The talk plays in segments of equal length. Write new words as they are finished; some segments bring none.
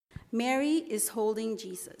Mary is holding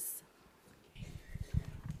Jesus.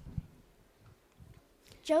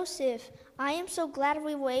 Joseph, I am so glad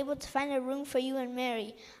we were able to find a room for you and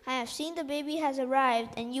Mary. I have seen the baby has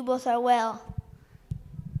arrived, and you both are well.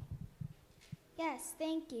 Yes,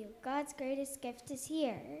 thank you. God's greatest gift is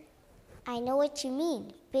here. I know what you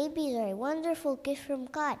mean. Babies are a wonderful gift from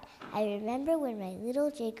God. I remember when my little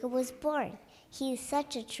Jacob was born. He is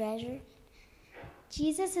such a treasure.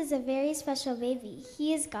 Jesus is a very special baby.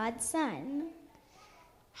 He is God's son.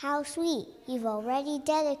 How sweet. You've already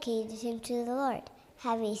dedicated him to the Lord.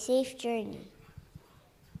 Have a safe journey.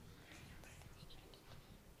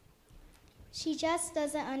 She just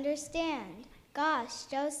doesn't understand. Gosh,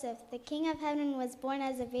 Joseph, the King of Heaven was born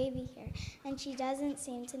as a baby here, and she doesn't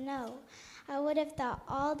seem to know. I would have thought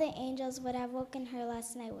all the angels would have woken her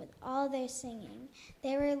last night with all their singing.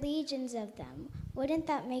 There were legions of them. Wouldn't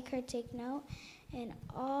that make her take note? And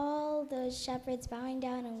all those shepherds bowing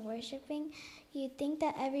down and worshiping, you'd think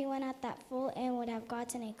that everyone at that full inn would have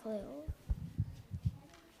gotten a clue.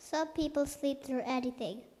 Some people sleep through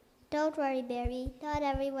anything. Don't worry, Mary. Not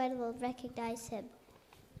everyone will recognize him.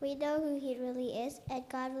 We know who he really is, and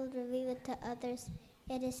God will reveal it to others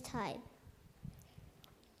in his time.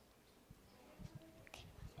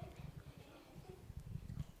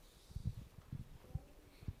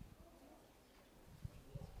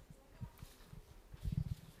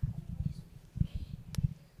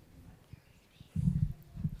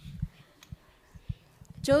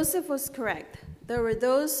 Joseph was correct. There were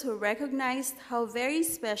those who recognized how very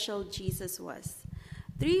special Jesus was.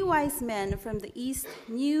 3 wise men from the east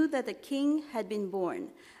knew that the king had been born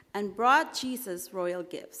and brought Jesus royal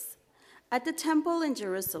gifts. At the temple in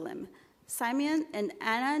Jerusalem, Simeon and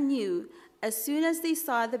Anna knew as soon as they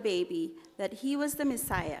saw the baby that he was the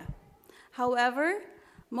Messiah. However,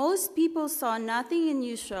 most people saw nothing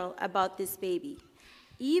unusual about this baby.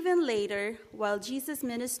 Even later, while Jesus'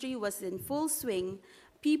 ministry was in full swing,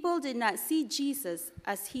 people did not see Jesus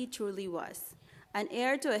as he truly was, an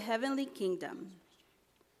heir to a heavenly kingdom.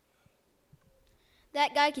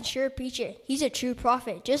 That guy can sure preach it. He's a true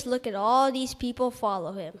prophet. Just look at all these people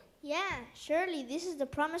follow him. Yeah, surely this is the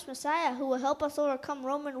promised Messiah who will help us overcome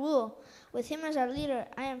Roman rule. With him as our leader,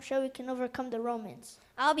 I am sure we can overcome the Romans.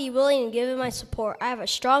 I'll be willing to give him my support. I have a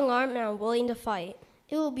strong arm and I'm willing to fight.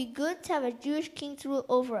 It will be good to have a Jewish king to rule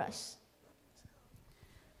over us.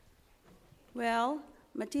 Well,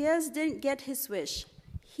 Matthias didn't get his wish.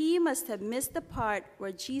 He must have missed the part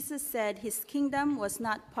where Jesus said his kingdom was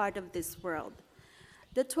not part of this world.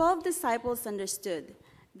 The 12 disciples understood.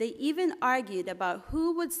 They even argued about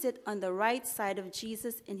who would sit on the right side of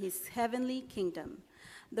Jesus in his heavenly kingdom.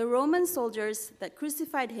 The Roman soldiers that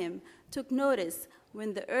crucified him took notice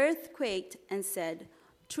when the earth quaked and said,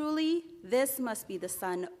 "Truly, this must be the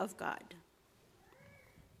Son of God."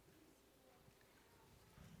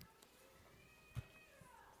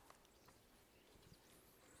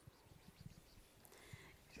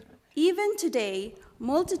 Even today,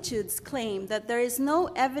 multitudes claim that there is no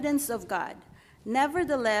evidence of God.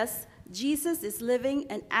 Nevertheless, Jesus is living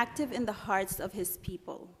and active in the hearts of his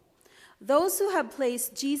people. Those who have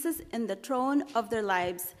placed Jesus in the throne of their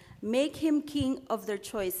lives make him king of their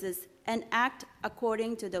choices and act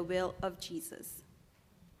according to the will of Jesus.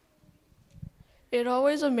 It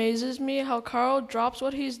always amazes me how Carl drops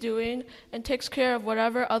what he's doing and takes care of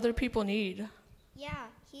whatever other people need. Yeah,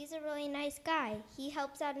 he's a really nice guy. He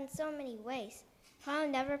helps out in so many ways. Carl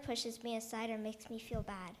never pushes me aside or makes me feel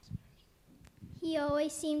bad. He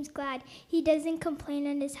always seems glad. He doesn't complain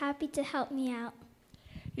and is happy to help me out.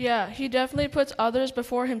 Yeah, he definitely puts others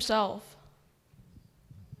before himself.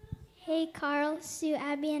 Hey, Carl, Sue,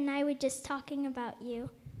 Abby, and I were just talking about you.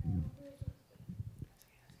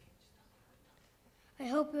 I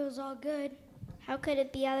hope it was all good. How could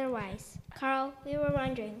it be otherwise? Carl, we were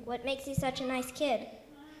wondering, what makes you such a nice kid?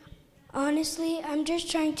 Honestly, I'm just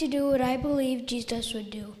trying to do what I believe Jesus would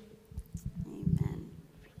do. Amen.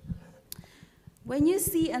 When you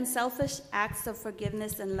see unselfish acts of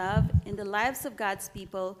forgiveness and love in the lives of God's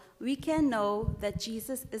people, we can know that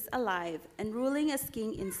Jesus is alive and ruling as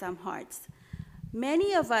king in some hearts.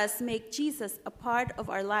 Many of us make Jesus a part of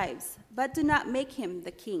our lives, but do not make him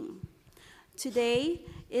the king. Today,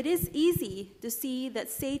 it is easy to see that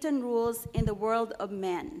Satan rules in the world of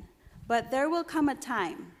men, but there will come a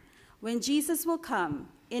time when Jesus will come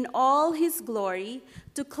in all his glory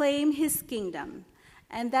to claim his kingdom.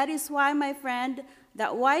 And that is why, my friend,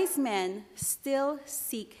 that wise men still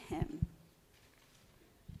seek him.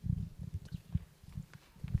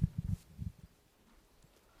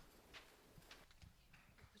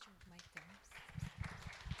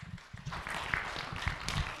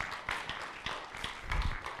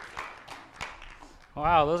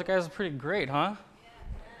 Wow, those guys are pretty great, huh?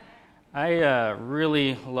 I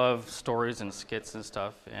really love stories and skits and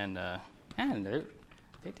stuff, and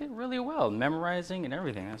they did really well, memorizing and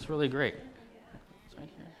everything. That's really great. It's right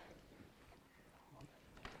here.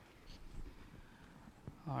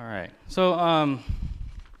 All right. So,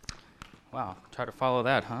 wow, try to follow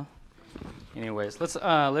that, huh? Anyways, let's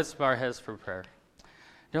bow our heads for prayer.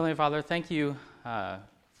 Dear Heavenly Father, thank you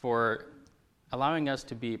for allowing us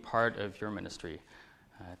to be part of your ministry.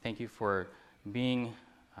 Thank you for being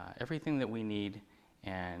everything that we need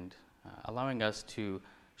and allowing us to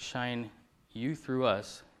shine you through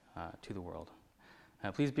us to the world.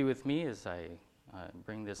 Please be with me as I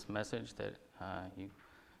bring this message that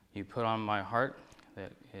you put on my heart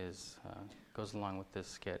that goes along with this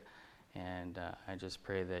skit. And I just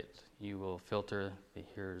pray that you will filter the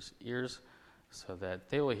hearers' ears so that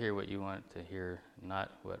they will hear what you want to hear,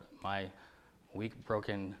 not what my weak,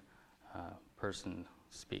 broken person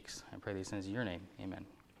speaks. I pray these things in your name. Amen.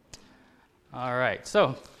 All right.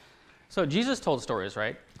 So Jesus told stories,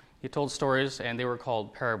 right? He told stories, and they were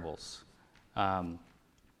called parables.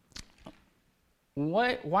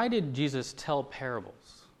 Why did Jesus tell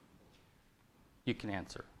parables? You can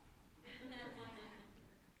answer.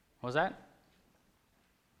 What was that?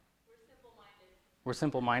 We're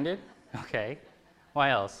simple-minded. Okay. Why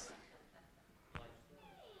else?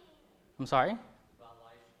 I'm sorry?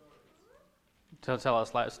 To tell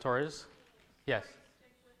us life stories? Yes.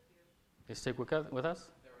 They stick with us?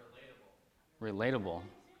 They're relatable.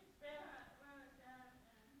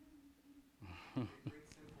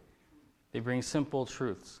 They bring simple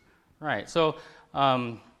truths. Right. So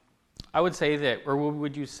I would say that, or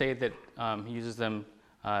would you say that he uses them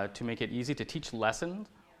to make it easy to teach lessons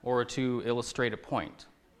or to illustrate a point?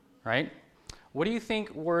 Right? What do you think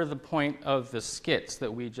were the point of the skits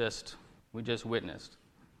that we just witnessed?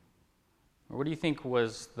 Or what do you think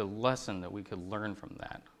was the lesson that we could learn from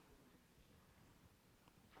that?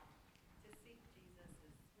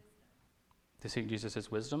 To seek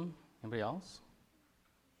Jesus' wisdom. Anybody else?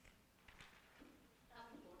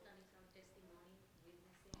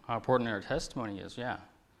 How important our testimony is, yeah.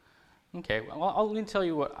 Okay, well, let me tell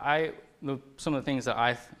you what some of the things that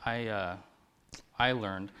I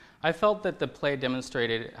learned. I felt that the play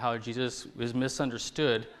demonstrated how Jesus was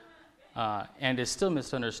misunderstood and is still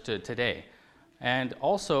misunderstood today, and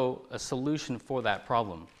also a solution for that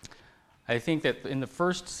problem. I think that in the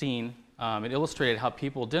first scene, it illustrated how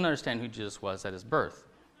people didn't understand who Jesus was at his birth.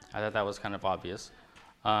 I thought that was kind of obvious.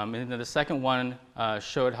 And then the second one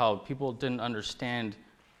showed how people didn't understand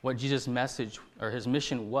what Jesus' message or his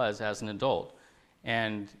mission was as an adult.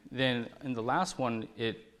 And then in the last one,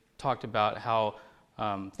 it talked about how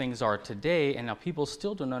things are today and how people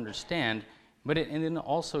still don't understand, and then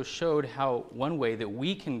also showed how one way that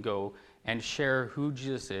we can go and share who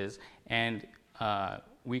Jesus is, and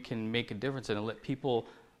we can make a difference and let people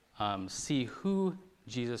see who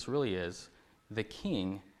Jesus really is, the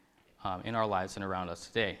King, in our lives and around us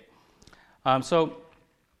today. So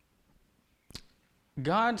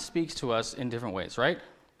God speaks to us in different ways, right?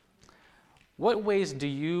 What ways do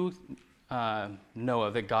you know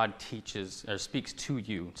of that God teaches or speaks to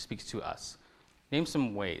you, speaks to us? Name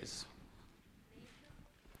some ways.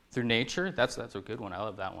 Through nature? That's a good one. I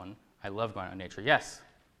love that one. I love going out in nature. Yes?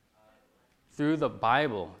 Through the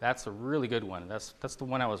Bible. That's a really good one. That's the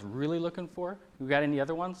one I was really looking for. You got any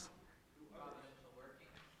other ones?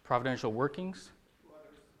 Providential workings?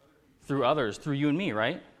 Through others. Through you and me,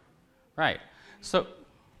 right? Right. So,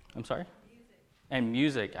 I'm sorry? Music. And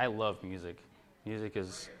music. I love music.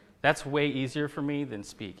 That's way easier for me than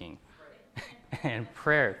speaking. And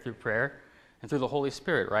prayer. Through prayer. And through the Holy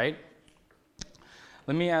Spirit, right?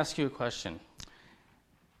 Let me ask you a question.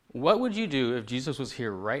 What would you do if Jesus was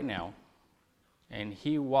here right now and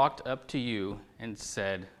he walked up to you and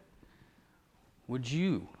said, would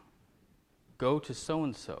you go to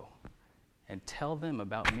so-and-so and tell them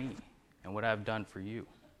about me and what I've done for you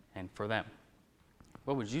and for them?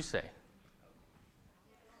 What would you say?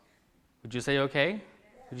 Would you say okay?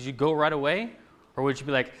 Would you go right away? Or would you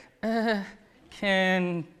be like,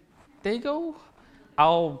 can they go?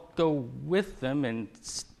 I'll go with them and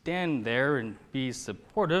stand there and be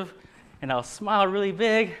supportive, and I'll smile really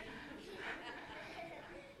big.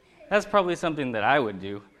 That's probably something that I would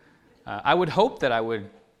do. I would hope that I would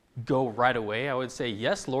go right away. I would say,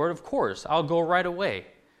 yes, Lord, of course, I'll go right away.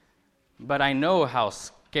 But I know how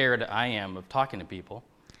scared I am of talking to people,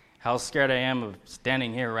 how scared I am of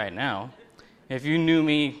standing here right now. If you knew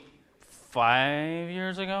me 5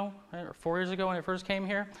 years ago, or 4 years ago when I first came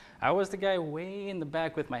here, I was the guy way in the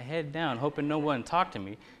back with my head down, hoping no one talked to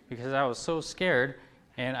me because I was so scared,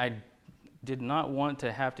 and I did not want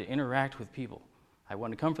to have to interact with people. I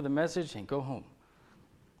want to come for the message and go home.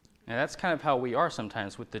 And that's kind of how we are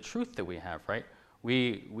sometimes with the truth that we have, right?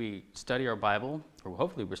 We study our Bible, or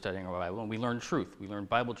hopefully we're studying our Bible, and we learn truth. We learn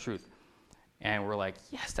Bible truth. And we're like,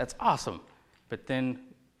 yes, that's awesome. But then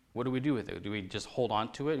what do we do with it? Do we just hold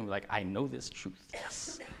on to it and be like, I know this truth,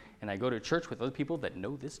 yes. And I go to church with other people that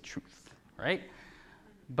know this truth, right?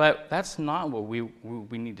 But that's not what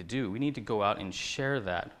we need to do. We need to go out and share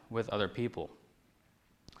that with other people.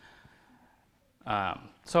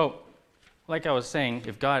 So, like I was saying,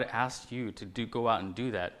 if God asked you to go out and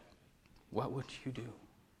do that, what would you do?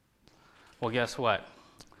 Well, guess what?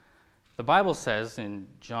 The Bible says in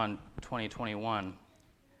John 20:21,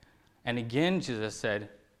 and again Jesus said,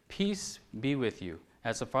 peace be with you.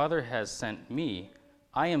 As the Father has sent me,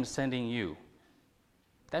 I am sending you.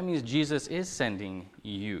 That means Jesus is sending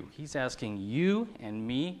you. He's asking you and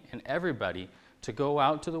me and everybody to go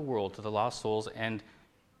out to the world, to the lost souls, and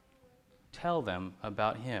tell them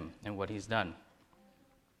about him and what he's done.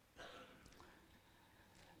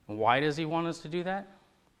 Why does he want us to do that?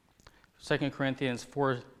 2 Corinthians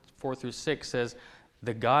 4:4-6 says,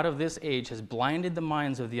 the God of this age has blinded the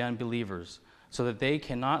minds of the unbelievers so that they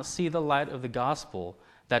cannot see the light of the gospel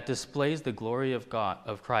that displays the glory of God,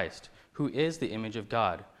 of Christ, who is the image of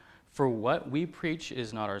God. For what we preach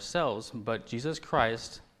is not ourselves, but Jesus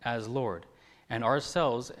Christ as Lord, and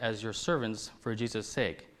ourselves as your servants for Jesus'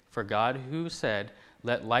 sake. For God, who said,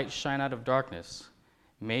 let light shine out of darkness,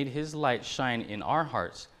 made his light shine in our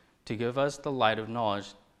hearts to give us the light of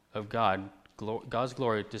knowledge of God, God's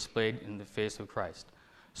glory displayed in the face of Christ.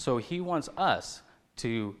 So he wants us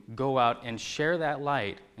to go out and share that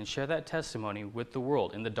light and share that testimony with the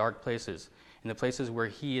world in the dark places, in the places where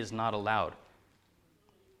he is not allowed.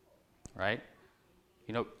 Right?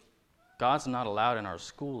 You know, God's not allowed in our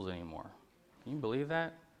schools anymore. Can you believe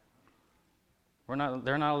that?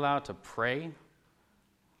 They're not allowed to pray.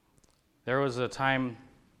 There was a time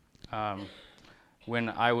when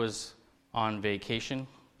I was on vacation,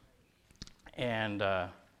 and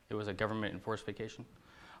it was a government-enforced vacation.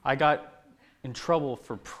 I got in trouble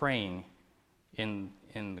for praying in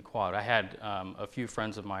the quad. I had a few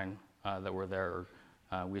friends of mine that were there.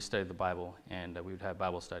 We studied the Bible, and we would have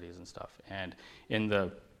Bible studies and stuff. And in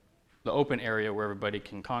the open area where everybody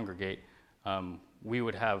can congregate, we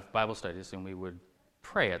would have Bible studies, and we would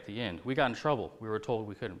pray at the end. We got in trouble. We were told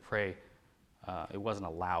we couldn't pray. It wasn't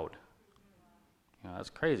allowed. You know,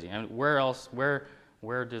 that's crazy. And where else?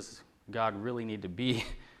 Where does God really need to be?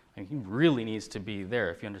 I mean, he really needs to be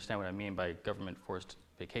there, if you understand what I mean by government-forced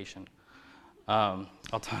vacation. I'll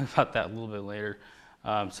talk about that a little bit later.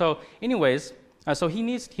 So he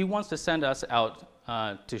wants to send us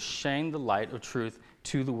out to shine the light of truth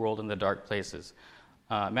to the world in the dark places.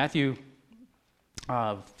 Matthew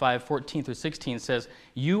 5:14-16 says,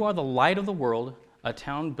 you are the light of the world. A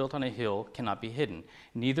town built on a hill cannot be hidden.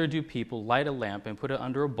 Neither do people light a lamp and put it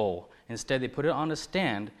under a bowl. Instead, they put it on a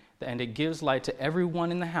stand, and it gives light to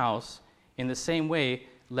everyone in the house. In the same way,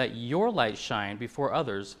 let your light shine before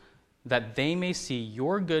others, that they may see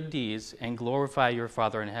your good deeds and glorify your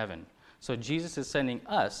Father in heaven. So Jesus is sending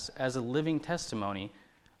us as a living testimony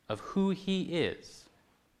of who he is.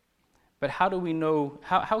 But how do we know,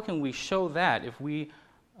 how can we show that if we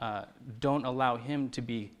don't allow him to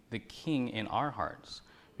be the king in our hearts?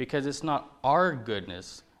 Because it's not our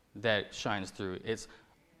goodness that shines through. It's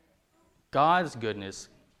God's goodness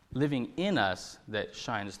living in us that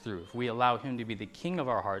shines through. If we allow him to be the king of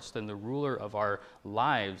our hearts, then the ruler of our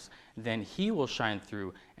lives, then he will shine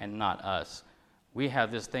through and not us. We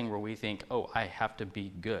have this thing where we think, oh, I have to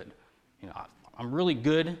be good. You know, I'm really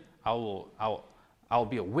good. I'll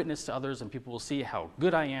be a witness to others and people will see how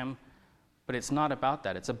good I am. But it's not about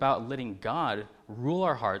that. It's about letting God rule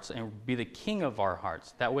our hearts and be the king of our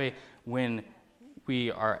hearts. That way, when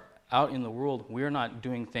we are out in the world, we're not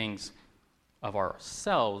doing things of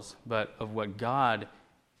ourselves, but of what God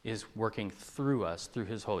is working through us, through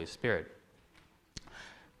his Holy Spirit.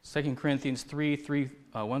 2 Corinthians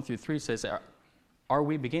 1-3 says, are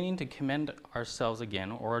we beginning to commend ourselves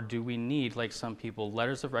again, or do we need, like some people,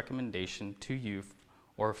 letters of recommendation to you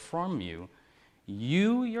or from you?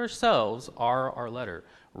 You yourselves are our letter,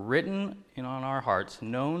 written on our hearts,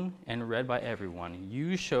 known and read by everyone.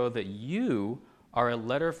 You show that you are a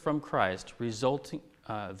letter from Christ,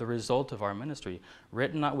 the result of our ministry,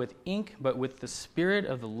 written not with ink, but with the Spirit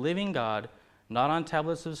of the living God, not on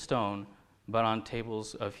tablets of stone, but on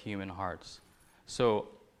tables of human hearts. So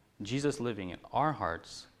Jesus living in our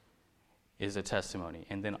hearts is a testimony,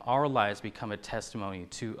 and then our lives become a testimony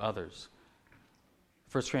to others.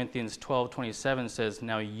 1 Corinthians 12:27 says,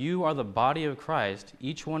 "Now you are the body of Christ.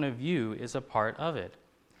 Each one of you is a part of it.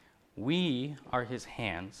 We are his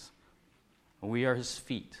hands. We are his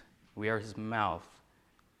feet. We are his mouth."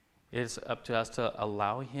 It's up to us to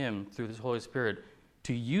allow him, through his Holy Spirit,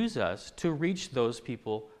 to use us to reach those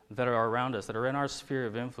people that are around us, that are in our sphere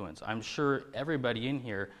of influence. I'm sure everybody in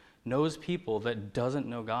here knows people that doesn't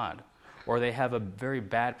know God, or they have a very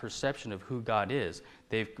bad perception of who God is.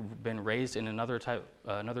 They've been raised in another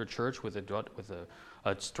church with a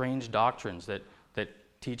strange doctrines that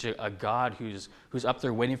teach a God who's up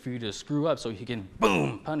there waiting for you to screw up so he can,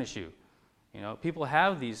 boom, punish you. You know, people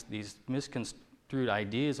have these misconstrued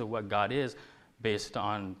ideas of what God is based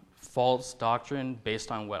on false doctrine,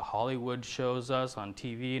 based on what Hollywood shows us on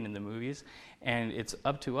TV and in the movies. And it's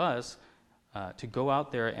up to us to go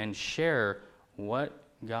out there and share what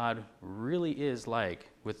God really is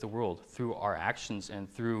like with the world through our actions and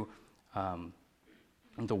through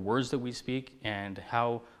the words that we speak and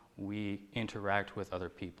how we interact with other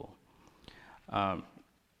people.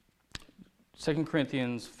 2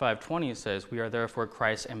 Corinthians 5:20 says, "We are therefore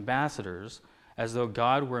Christ's ambassadors, as though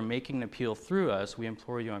God were making an appeal through us. We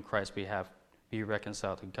implore you on Christ's behalf, be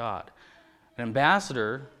reconciled to God." An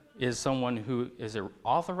ambassador is someone who is an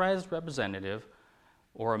authorized representative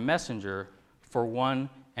or a messenger for one,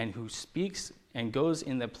 and who speaks and goes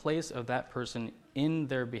in the place of that person in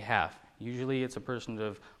their behalf. Usually it's a person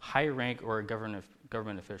of high rank or a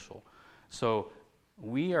government official. So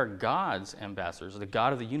we are God's ambassadors, the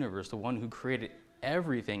God of the universe, the one who created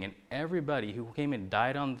everything and everybody, who came and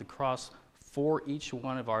died on the cross for each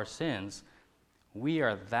one of our sins. We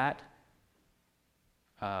are that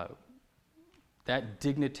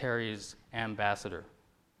dignitary's ambassador.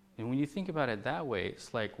 And when you think about it that way,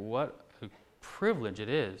 it's like what a privilege it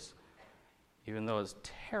is, even though it's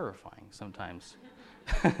terrifying sometimes.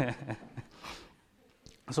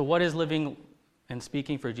 So what does living and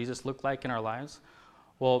speaking for Jesus look like in our lives?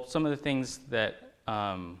 Well, some of the things that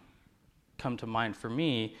come to mind for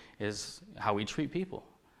me is how we treat people.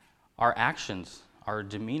 Our actions, our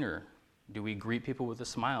demeanor. Do we greet people with a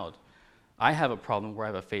smile? I have a problem where I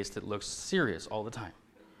have a face that looks serious all the time.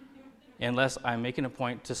 Unless I'm making a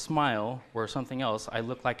point to smile or something else, I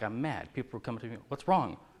look like I'm mad. People will come to me, "What's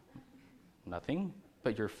wrong?" "Nothing,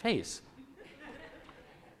 but your face."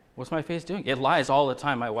 "What's my face doing?" It lies all the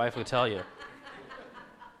time, my wife would tell you.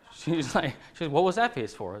 She's like, "What was that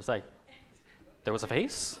face for?" It's like, there was a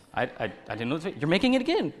face? I didn't know. You're making it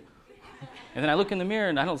again. And then I look in the mirror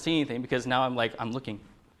and I don't see anything because now I'm looking.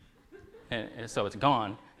 And so it's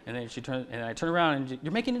gone. And then I turn around and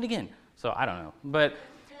you're making it again. So I don't know. But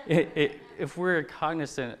if we're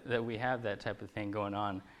cognizant that we have that type of thing going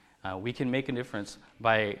on, we can make a difference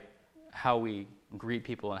by how we greet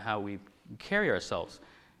people and how we carry ourselves.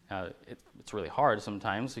 It's really hard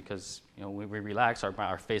sometimes because when we relax,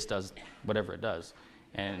 our face does whatever it does.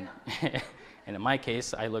 And and in my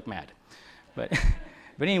case, I look mad. But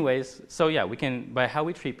anyways, so yeah, we can, by how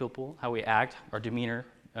we treat people, how we act, our demeanor,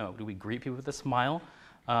 do we greet people with a smile?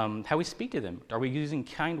 How we speak to them. Are we using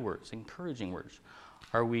kind words, encouraging words?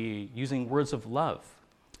 Are we using words of love?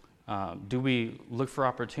 Do we look for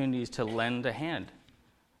opportunities to lend a hand?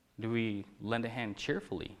 Do we lend a hand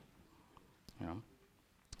cheerfully?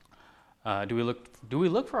 Do we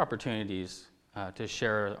look for opportunities to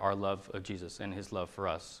share our love of Jesus and his love for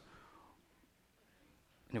us?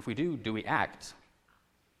 And if we do we act?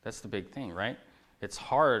 That's the big thing, right? It's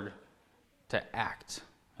hard to act,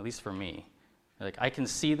 at least for me. Like, I can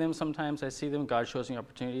see them sometimes. I see them. God shows me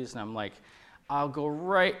opportunities, and I'm like, I'll go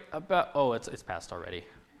right about. Oh, it's passed already.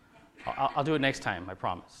 I'll do it next time. I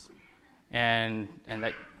promise.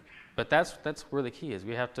 But that's where the key is.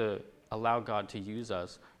 We have to allow God to use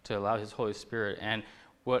us, to allow His Holy Spirit. And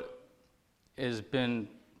what has been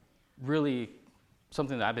really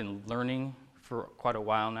something that I've been learning for quite a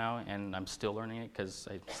while now, and I'm still learning it because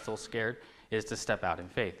I'm still scared, is to step out in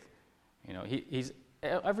faith. He's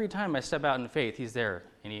every time I step out in faith, He's there,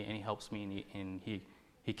 and He helps me, and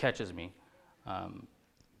He catches me.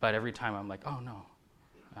 But every time I'm like, oh no,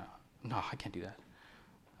 I can't do that.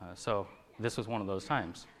 So this was one of those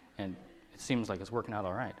times, and it seems like it's working out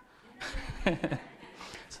all right.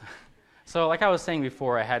 So like I was saying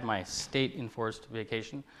before, I had my state enforced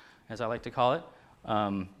vacation, as I like to call it.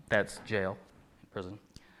 That's jail, prison.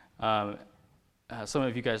 Some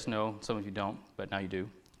of you guys know, some of you don't, but now you do.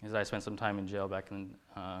 As I spent some time in jail back in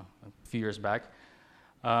a few years back.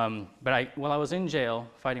 But while I was in jail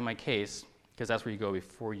fighting my case, because that's where you go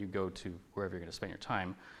before you go to wherever you're going to spend your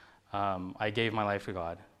time, I gave my life to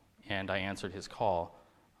God, and I answered His call.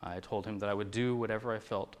 I told Him that I would do whatever I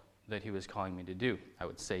felt that He was calling me to do. I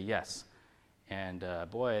would say yes. And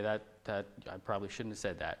boy, that I probably shouldn't have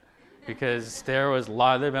said that, because there've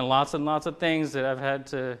been lots and lots of things that I've had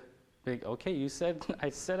to think, okay, you said, I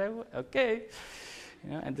said I would, okay. You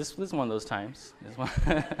know, and this was one of those times.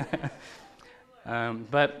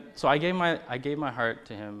 But so I gave my heart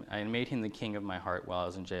to him. I made him the king of my heart while I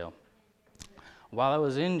was in jail. While I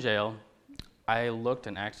was in jail, I looked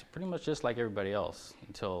and acted pretty much just like everybody else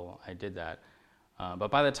until I did that. But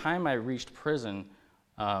by the time I reached prison,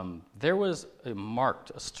 there was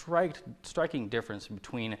a striking difference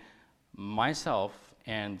between myself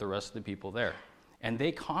and the rest of the people there. And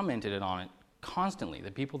they commented on it constantly.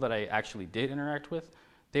 The people that I actually did interact with,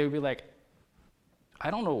 they would be like,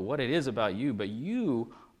 I don't know what it is about you, but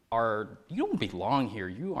you don't belong here.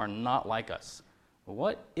 You are not like us.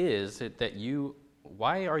 What is it that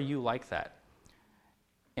why are you like that?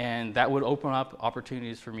 And that would open up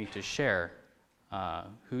opportunities for me to share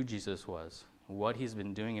who Jesus was, what he's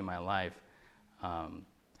been doing in my life,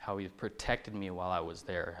 how he protected me while I was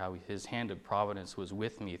there, how his hand of providence was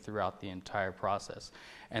with me throughout the entire process.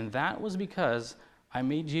 And that was because I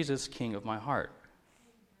made Jesus king of my heart.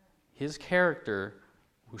 His character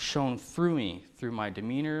was shown through me, through my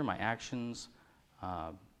demeanor, my actions,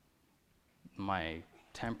 my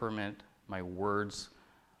temperament, my words.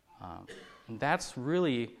 And that's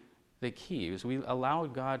really the key, is we allow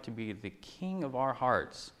God to be the king of our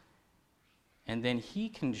hearts, and then he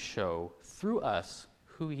can show through us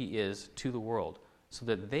who he is to the world, so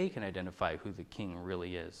that they can identify who the king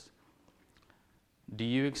really is. Do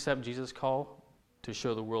you accept Jesus' call to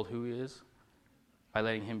show the world who he is by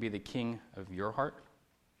letting him be the king of your heart?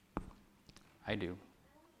 I do.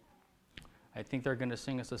 I think they're going to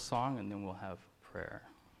sing us a song, and then we'll have prayer.